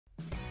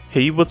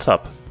Hey, what's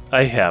up?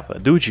 I have a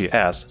Doogee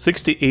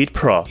S68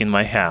 Pro in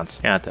my hands,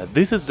 and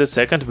this is the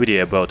second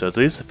video about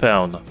this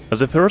phone.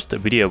 The first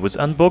video with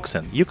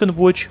unboxing you can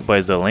watch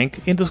by the link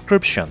in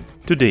description.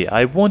 Today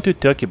I want to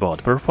talk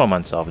about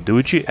performance of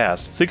Doogee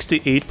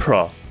S68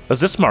 Pro.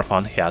 The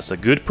smartphone has a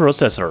good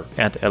processor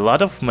and a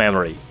lot of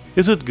memory.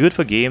 Is it good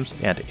for games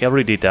and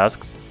everyday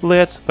tasks?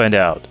 Let's find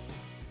out.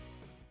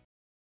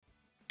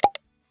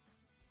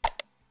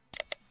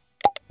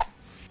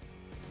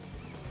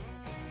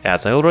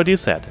 As I already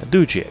said,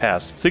 Doogee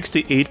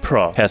S68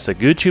 Pro has a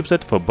good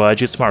chipset for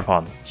budget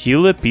smartphone,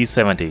 Helio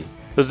P70.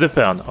 The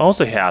phone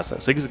also has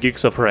 6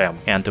 GB of RAM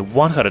and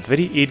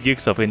 128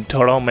 GB of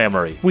internal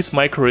memory with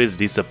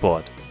microSD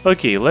support.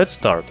 Okay, let's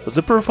start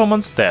the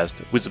performance test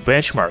with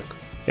benchmark.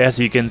 As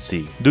you can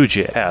see,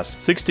 Doogee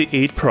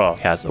S68 Pro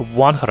has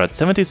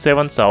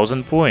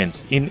 177,000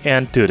 points in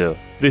AnTuTu.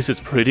 This is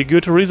pretty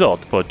good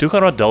result for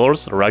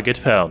 $200 rugged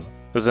phone.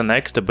 The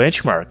next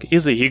benchmark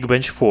is the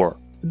GeekBench 4.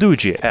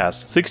 Doogee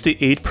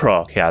S68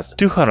 Pro has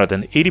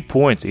 280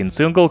 points in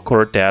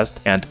single-core test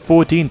and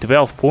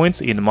 12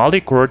 points in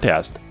multi-core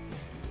test.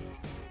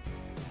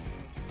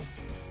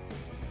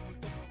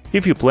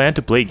 If you plan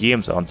to play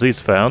games on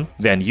this phone,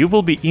 then you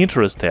will be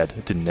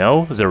interested to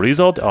know the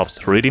result of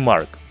 3D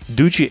Mark.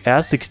 Doogee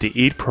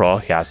S68 Pro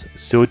has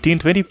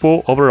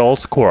 1324 overall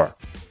score.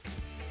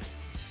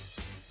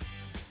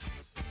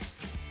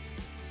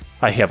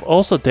 I have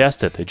also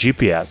tested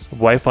GPS,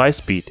 Wi-Fi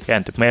speed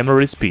and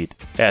memory speed.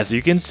 As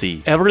you can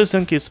see,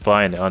 everything is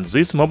fine on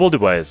this mobile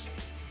device.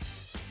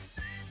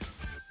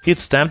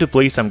 It's time to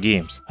play some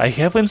games. I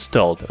have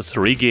installed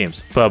 3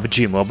 games: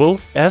 PUBG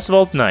Mobile,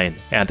 Asphalt 9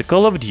 and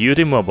Call of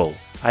Duty Mobile.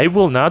 I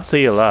will not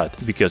say a lot,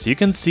 because you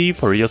can see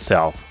for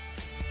yourself.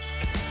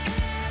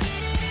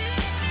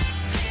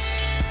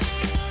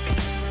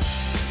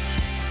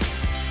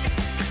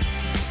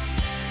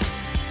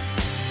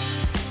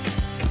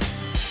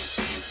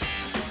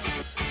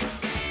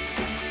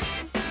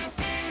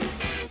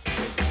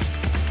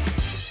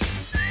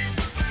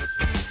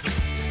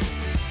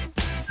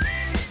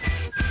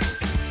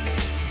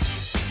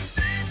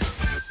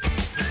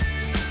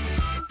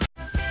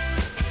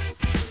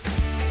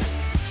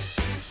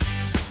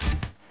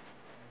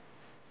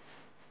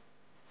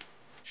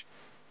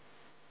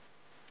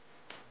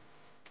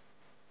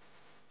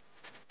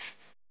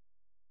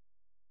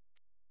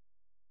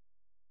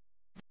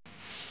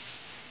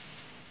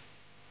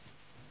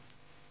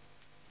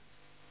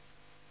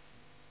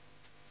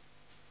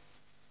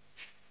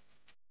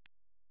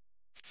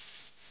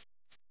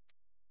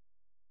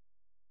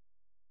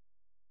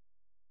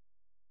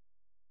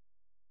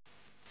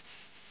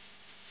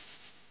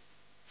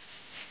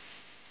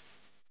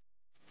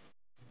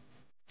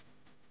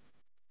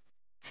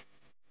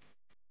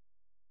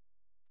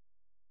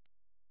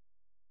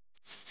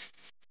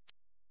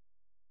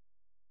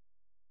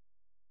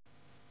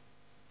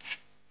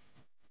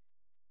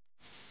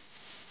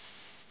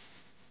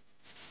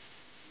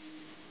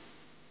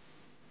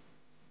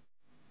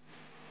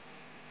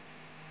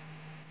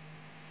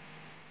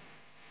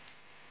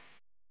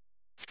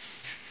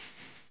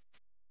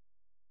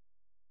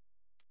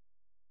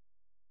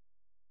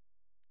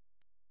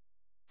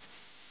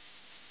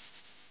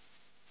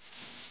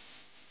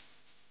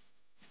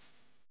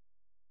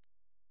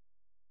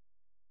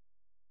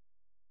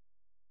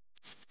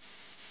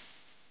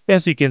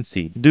 As you can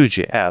see,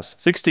 Doogee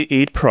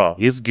S68 Pro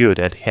is good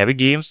at heavy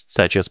games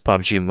such as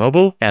PUBG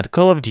Mobile and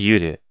Call of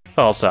Duty.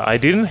 Also, I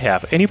didn't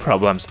have any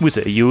problems with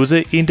the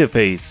user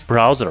interface,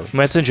 browser,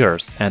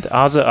 messengers and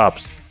other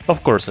apps.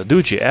 Of course,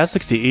 Doogee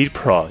S68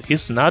 Pro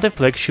is not a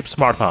flagship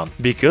smartphone,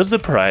 because the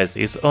price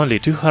is only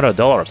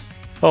 $200.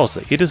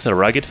 Also, it is a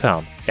rugged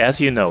phone. As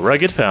you know,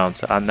 rugged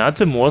phones are not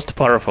the most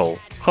powerful.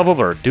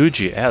 However,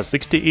 Doogee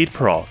S68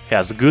 Pro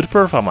has good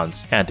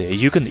performance and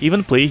you can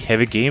even play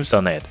heavy games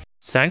on it.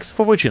 Thanks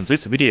for watching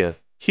this video.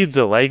 Hit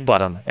the like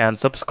button and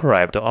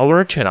subscribe to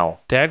our channel,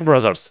 Tech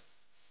Brothers.